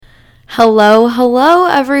Hello,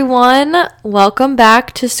 everyone. Welcome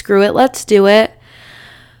back to Screw It, Let's Do It.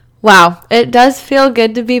 Wow, it does feel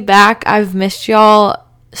good to be back. I've missed y'all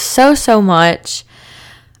so much.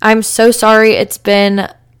 I'm so sorry it's been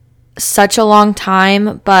such a long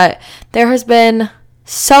time, but there has been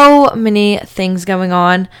so many things going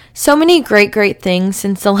on. So many great things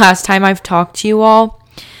since the last time I've talked to you all.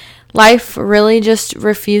 Life really just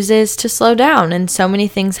refuses to slow down, and so many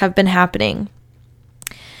things have been happening.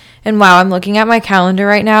 And wow, I'm looking at my calendar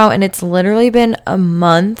right now, and it's literally been a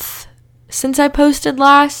month since I posted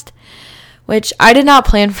last, which I did not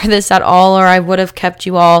plan for this at all, or I would have kept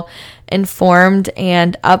you all informed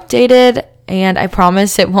and updated, and I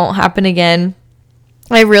promise it won't happen again.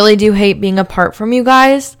 I really do hate being apart from you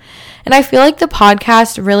guys, and I feel like the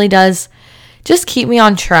podcast really does just keep me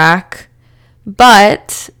on track,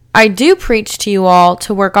 but I do preach to you all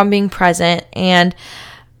to work on being present, and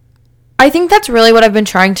I think that's really what I've been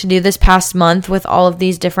trying to do this past month with all of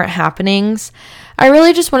these different happenings. I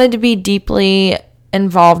really just wanted to be deeply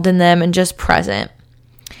involved in them and just present.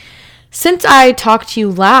 Since I talked to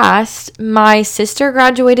you last, my sister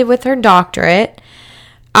graduated with her doctorate.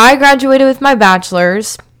 I graduated with my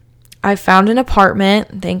bachelor's. I found an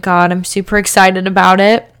apartment. Thank God. I'm super excited about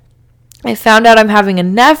it. I found out I'm having a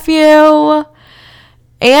nephew.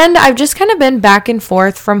 And I've just kind of been back and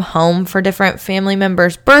forth from home for different family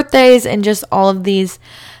members' birthdays and just all of these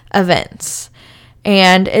events.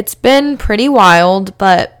 And it's been pretty wild,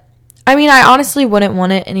 but I mean, I honestly wouldn't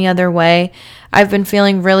want it any other way. I've been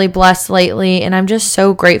feeling really blessed lately, and I'm just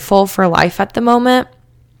so grateful for life at the moment.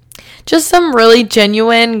 Just some really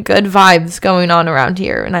genuine good vibes going on around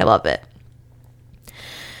here, and I love it.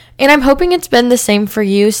 And I'm hoping it's been the same for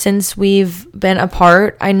you since we've been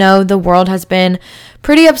apart. I know the world has been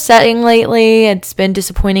pretty upsetting lately. It's been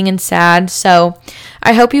disappointing and sad. So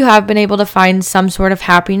I hope you have been able to find some sort of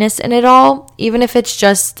happiness in it all, even if it's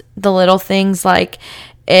just the little things like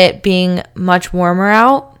it being much warmer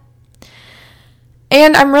out.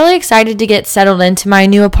 And I'm really excited to get settled into my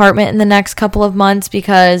new apartment in the next couple of months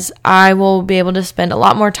because I will be able to spend a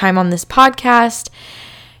lot more time on this podcast.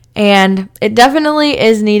 And it definitely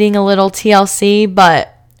is needing a little TLC,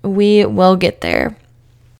 but we will get there.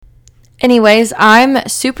 Anyways, I'm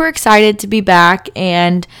super excited to be back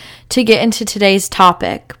and to get into today's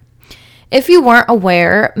topic. If you weren't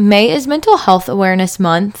aware, May is Mental Health Awareness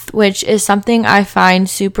Month, which is something I find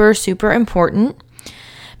super important.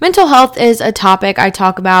 Mental health is a topic I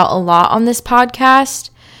talk about a lot on this podcast.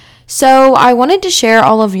 So I wanted to share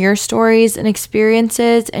all of your stories and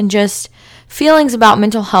experiences and just feelings about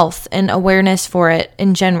mental health and awareness for it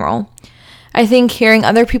in general. I think hearing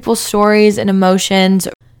other people's stories and emotions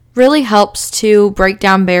really helps to break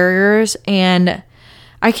down barriers and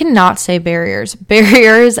and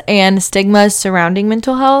stigmas surrounding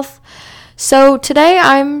mental health. So today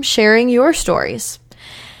I'm sharing your stories.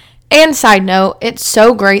 And side note, it's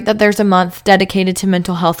so great that there's a month dedicated to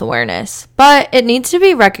mental health awareness, but it needs to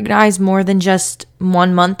be recognized more than just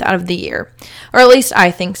 1 month out of the year, or at least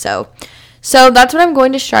I think so. So that's what I'm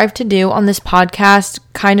going to strive to do on this podcast,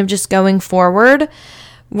 kind of just going forward.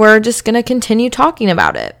 We're just going to continue talking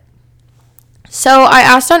about it. So I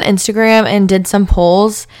asked on Instagram and did some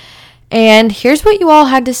polls, and here's what you all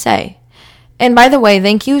had to say. And by the way,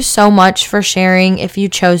 thank you so much for sharing if you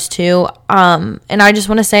chose to. And I just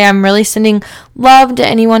want to say I'm really sending love to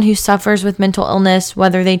anyone who suffers with mental illness,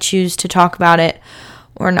 whether they choose to talk about it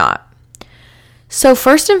or not. So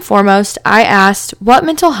first and foremost, I asked what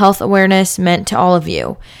mental health awareness meant to all of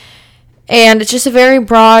you. And it's just a very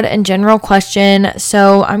broad and general question,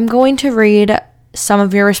 so I'm going to read some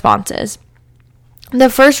of your responses. The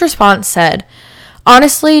first response said,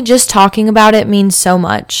 honestly, just talking about it means so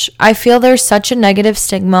much. I feel there's such a negative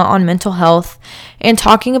stigma on mental health, and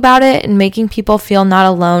talking about it and making people feel not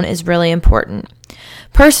alone is really important.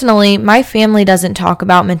 Personally, my family doesn't talk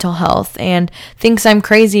about mental health and thinks I'm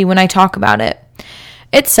crazy when I talk about it.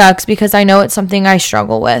 It sucks because I know it's something I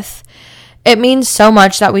struggle with. It means so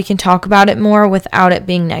much that we can talk about it more without it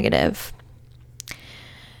being negative.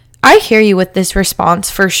 I hear you with this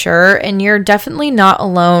response for sure, and you're definitely not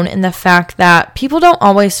alone in the fact that people don't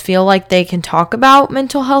always feel like they can talk about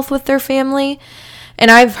mental health with their family,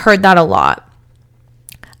 and I've heard that a lot.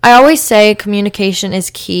 I always say communication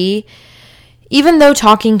is key, even though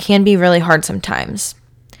talking can be really hard sometimes.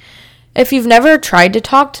 If you've never tried to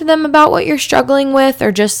talk to them about what you're struggling with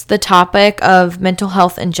or just the topic of mental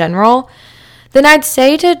health in general, then I'd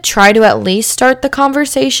say to try to at least start the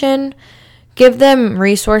conversation. Give them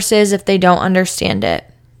resources if they don't understand it.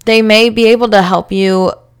 They may be able to help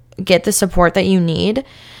you get the support that you need.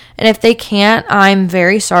 And if they can't, I'm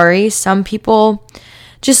very sorry. Some people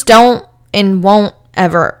just don't and won't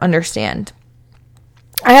ever understand.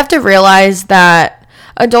 I have to realize that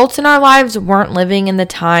adults in our lives weren't living in the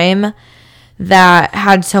time that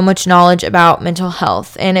had so much knowledge about mental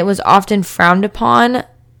health, and it was often frowned upon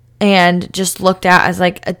and just looked at as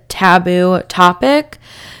like a taboo topic.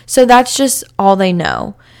 So that's just all they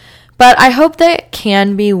know. But I hope they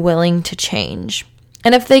can be willing to change.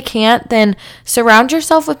 And if they can't, then surround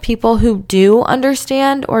yourself with people who do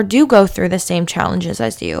understand or do go through the same challenges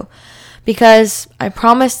as you. Because I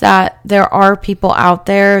promise that there are people out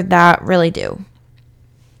there that really do.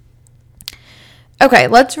 Okay,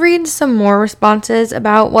 let's read some more responses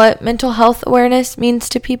about what mental health awareness means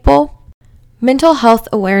to people. Mental health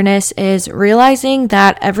awareness is realizing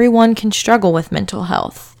that everyone can struggle with mental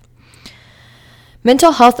health.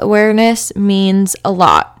 Mental health awareness means a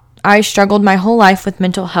lot. I struggled my whole life with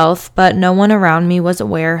mental health, but no one around me was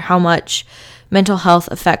aware how much mental health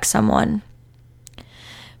affects someone.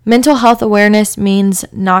 Mental health awareness means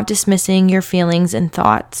not dismissing your feelings and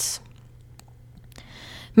thoughts.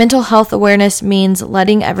 Mental health awareness means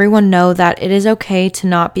letting everyone know that it is okay to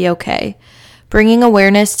not be okay, bringing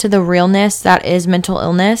awareness to the realness that is mental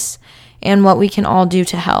illness and what we can all do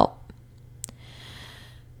to help.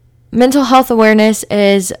 Mental health awareness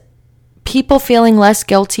is people feeling less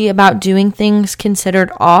guilty about doing things considered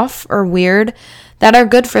off or weird that are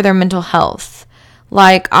good for their mental health,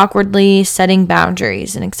 like awkwardly setting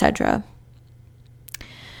boundaries and etc.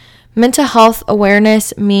 Mental health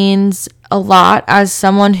awareness means a lot as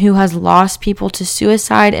someone who has lost people to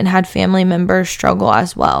suicide and had family members struggle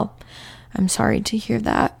as well. I'm sorry to hear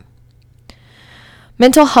that.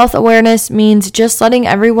 Mental health awareness means just letting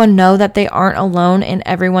everyone know that they aren't alone and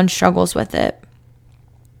everyone struggles with it.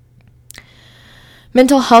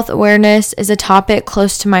 Mental health awareness is a topic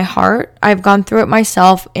close to my heart. I've gone through it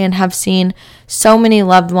myself and have seen so many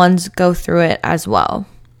loved ones go through it as well.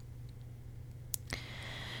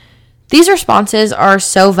 These responses are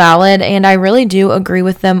so valid, and I really do agree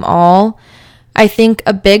with them all. I think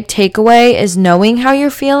a big takeaway is knowing how you're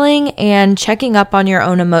feeling and checking up on your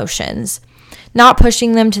own emotions, not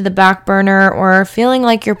pushing them to the back burner or feeling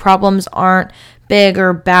like your problems aren't big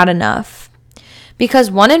or bad enough.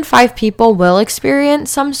 Because 1 in 5 people will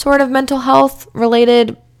experience some sort of mental health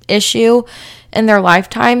related issue in their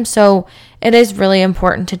lifetime, so it is really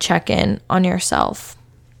important to check in on yourself.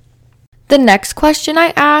 The next question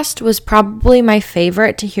I asked was probably my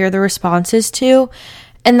favorite to hear the responses to,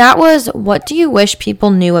 and that was, what do you wish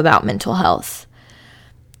people knew about mental health?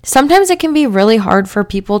 Sometimes it can be really hard for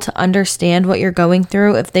people to understand what you're going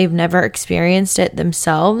through if they've never experienced it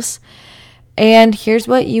themselves, and here's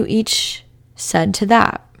what you each said to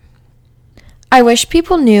that. I wish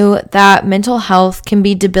people knew that mental health can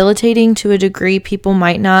be debilitating to a degree people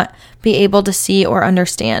might not be able to see or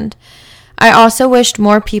understand. I also wished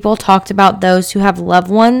more people talked about those who have loved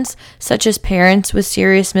ones, such as parents with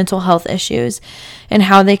serious mental health issues, and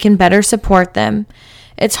how they can better support them.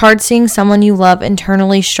 It's hard seeing someone you love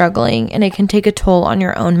internally struggling, and it can take a toll on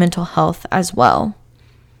your own mental health as well.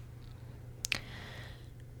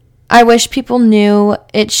 I wish people knew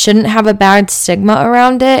it shouldn't have a bad stigma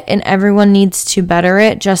around it, and everyone needs to better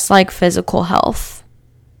it, just like physical health.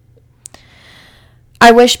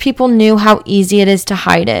 I wish people knew how easy it is to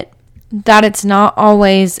hide it, that it's not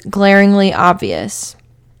always glaringly obvious.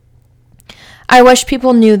 I wish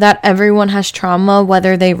people knew that everyone has trauma,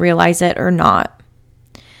 whether they realize it or not.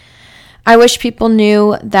 I wish people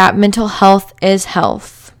knew that mental health is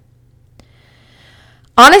health.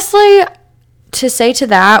 Honestly, to say to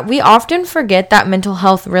that, we often forget that mental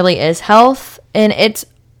health really is health, and it's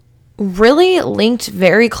really linked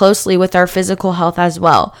very closely with our physical health as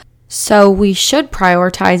well. So we should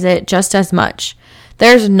prioritize it just as much.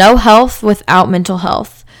 There's no health without mental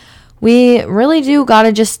health. We really do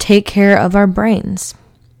gotta just take care of our brains.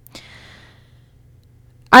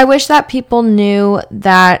 I wish that people knew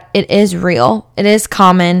that it is real, it is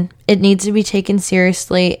common, it needs to be taken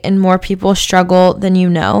seriously, and more people struggle than you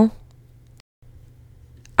know.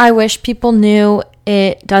 I wish people knew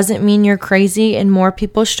it doesn't mean you're crazy and more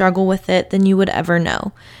people struggle with it than you would ever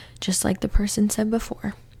know, just like the person said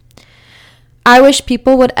before. I wish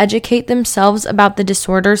people would educate themselves about the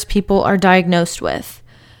disorders people are diagnosed with.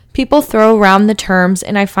 People throw around the terms,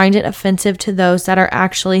 and I find it offensive to those that are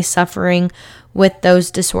actually suffering with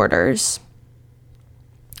those disorders.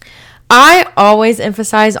 I always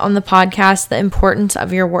emphasize on the podcast the importance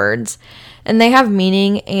of your words, and they have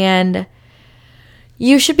meaning, and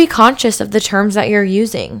you should be conscious of the terms that you're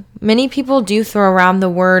using. Many people do throw around the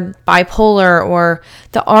word bipolar or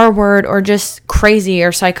the R word or just crazy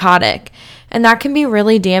or psychotic, and that can be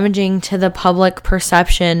really damaging to the public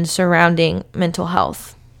perception surrounding mental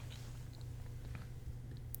health.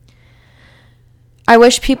 I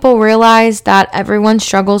wish people realize that everyone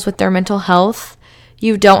struggles with their mental health.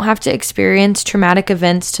 You don't have to experience traumatic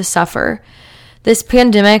events to suffer. This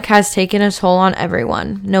pandemic has taken a toll on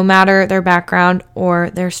everyone, no matter their background or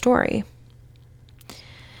their story.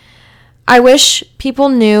 I wish people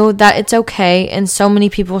knew that it's okay and so many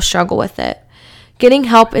people struggle with it. Getting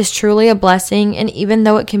help is truly a blessing, and even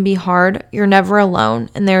though it can be hard, you're never alone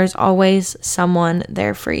and there's always someone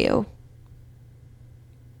there for you.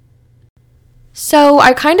 So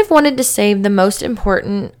I kind of wanted to save the most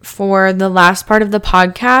important for the last part of the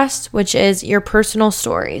podcast, which is your personal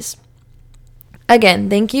stories. Again,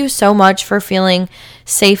 thank you so much for feeling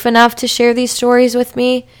safe enough to share these stories with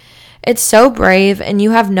me. It's so brave, and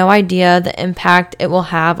you have no idea the impact it will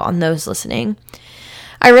have on those listening.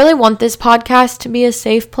 I really want this podcast to be a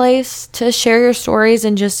safe place to share your stories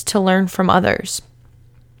and just to learn from others.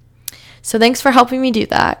 So thanks for helping me do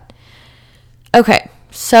that. Okay,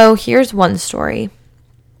 so here's one story.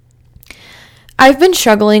 I've been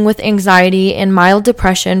struggling with anxiety and mild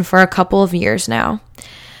depression for a couple of years now.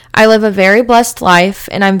 I live a very blessed life,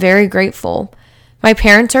 and I'm very grateful. My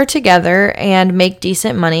parents are together and make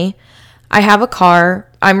decent money. I have a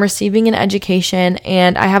car, I'm receiving an education,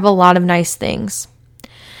 and I have a lot of nice things.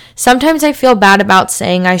 Sometimes I feel bad about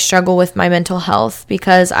saying I struggle with my mental health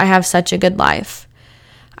because I have such a good life.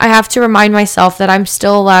 I have to remind myself that I'm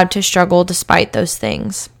still allowed to struggle despite those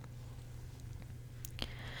things.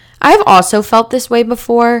 I've also felt this way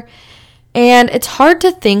before, and it's hard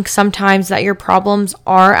to think sometimes that your problems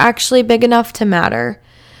are actually big enough to matter.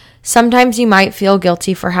 Sometimes you might feel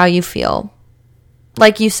guilty for how you feel.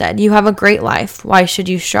 Like you said, you have a great life. Why should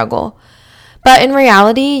you struggle? But in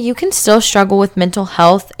reality, you can still struggle with mental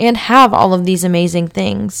health and have all of these amazing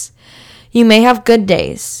things. You may have good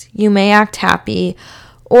days. You may act happy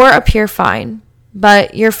or appear fine.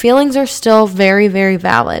 But your feelings are still very, very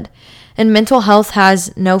valid. And mental health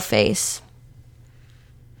has no face.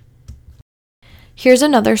 Here's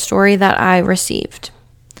another story that I received.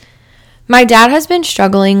 My dad has been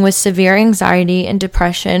struggling with severe anxiety and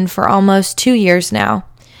depression for almost 2 years now.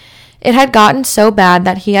 It had gotten so bad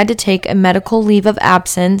that he had to take a medical leave of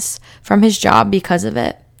absence from his job because of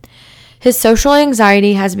it. His social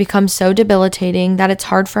anxiety has become so debilitating that it's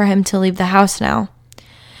hard for him to leave the house now.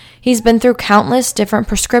 He's been through countless different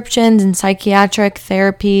prescriptions and psychiatric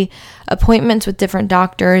therapy, appointments with different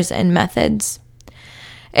doctors, and methods.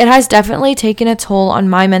 It has definitely taken a toll on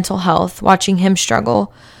my mental health watching him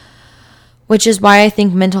struggle, which is why I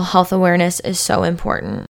think mental health awareness is so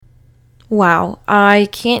important. Wow, I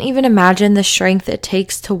can't even imagine the strength it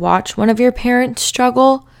takes to watch one of your parents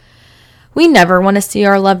struggle. We never want to see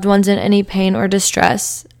our loved ones in any pain or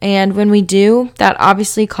distress, and when we do, that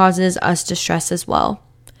obviously causes us distress as well.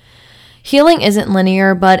 Healing isn't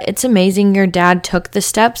linear, but it's amazing your dad took the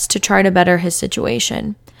steps to try to better his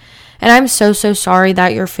situation. And I'm so sorry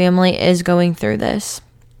that your family is going through this.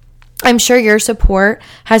 I'm sure your support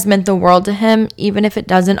has meant the world to him, even if it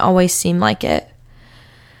doesn't always seem like it.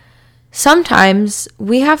 Sometimes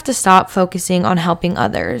we have to stop focusing on helping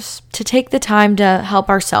others, to take the time to help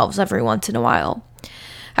ourselves every once in a while.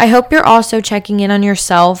 I hope you're also checking in on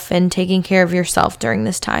yourself and taking care of yourself during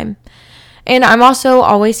this time. And I'm also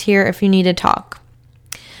always here if you need to talk.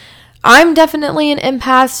 I'm definitely an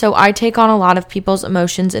empath, so I take on a lot of people's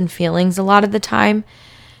emotions and feelings a lot of the time,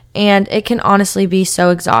 and it can honestly be so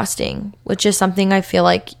exhausting, which is something I feel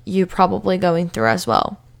like you're probably going through as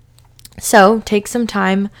well. So take some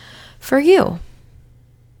time for you.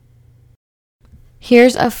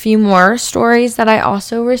 Here's a few more stories that I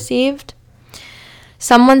also received.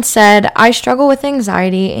 Someone said, I struggle with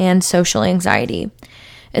anxiety and social anxiety.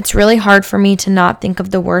 It's really hard for me to not think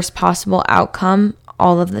of the worst possible outcome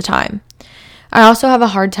all of the time. I also have a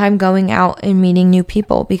hard time going out and meeting new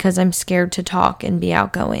people because I'm scared to talk and be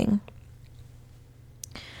outgoing.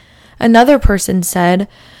 Another person said,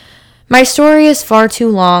 my story is far too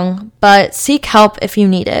long, but seek help if you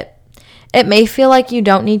need it. It may feel like you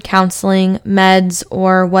don't need counseling, meds,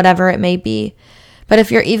 or whatever it may be, but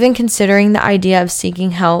if you're even considering the idea of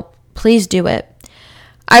seeking help, please do it.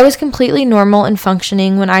 I was completely normal and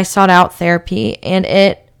functioning when I sought out therapy, and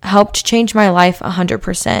it helped change my life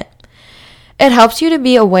 100%. It helps you to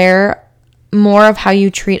be aware more of how you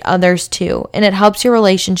treat others too, and it helps your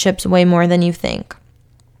relationships way more than you think.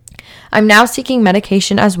 I'm now seeking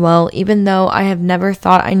medication as well, even though I have never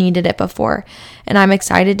thought I needed it before, and I'm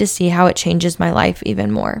excited to see how it changes my life even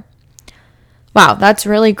more. Wow, that's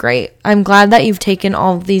really great. I'm glad that you've taken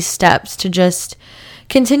all of these steps to just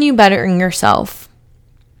continue bettering yourself.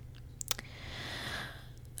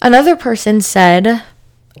 Another person said,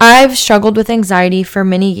 I've struggled with anxiety for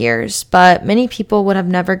many years, but many people would have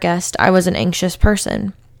never guessed I was an anxious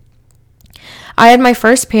person. I had my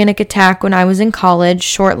first panic attack when I was in college,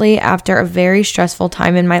 shortly after a very stressful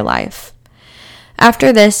time in my life.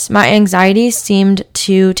 After this, my anxiety seemed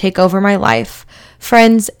to take over my life,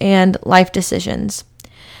 friends, and life decisions.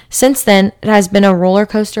 Since then, it has been a roller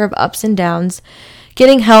coaster of ups and downs,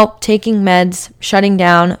 getting help, taking meds, shutting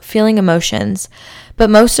down, feeling emotions, but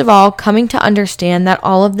most of all, coming to understand that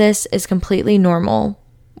all of this is completely normal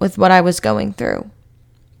with what I was going through.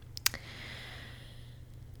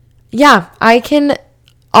 Yeah, I can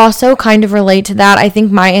also kind of relate to that. I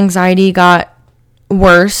think my anxiety got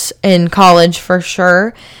worse in college for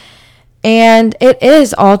sure. And it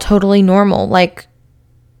is all totally normal. Like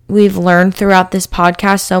we've learned throughout this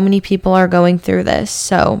podcast, so many people are going through this.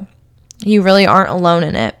 So you really aren't alone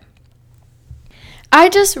in it. I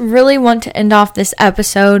just really want to end off this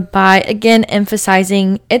episode by again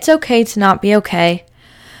emphasizing it's okay to not be okay.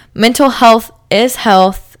 Mental health is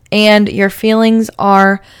health, and your feelings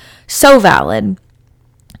are so valid.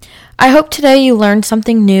 I hope today you learned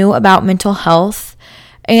something new about mental health,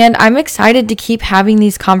 and I'm excited to keep having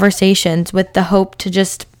these conversations with the hope to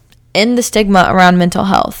just end the stigma around mental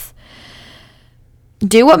health.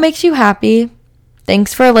 Do what makes you happy.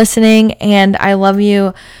 Thanks for listening, and I love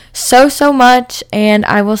you so, so much, and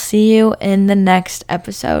I will see you in the next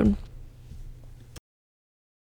episode.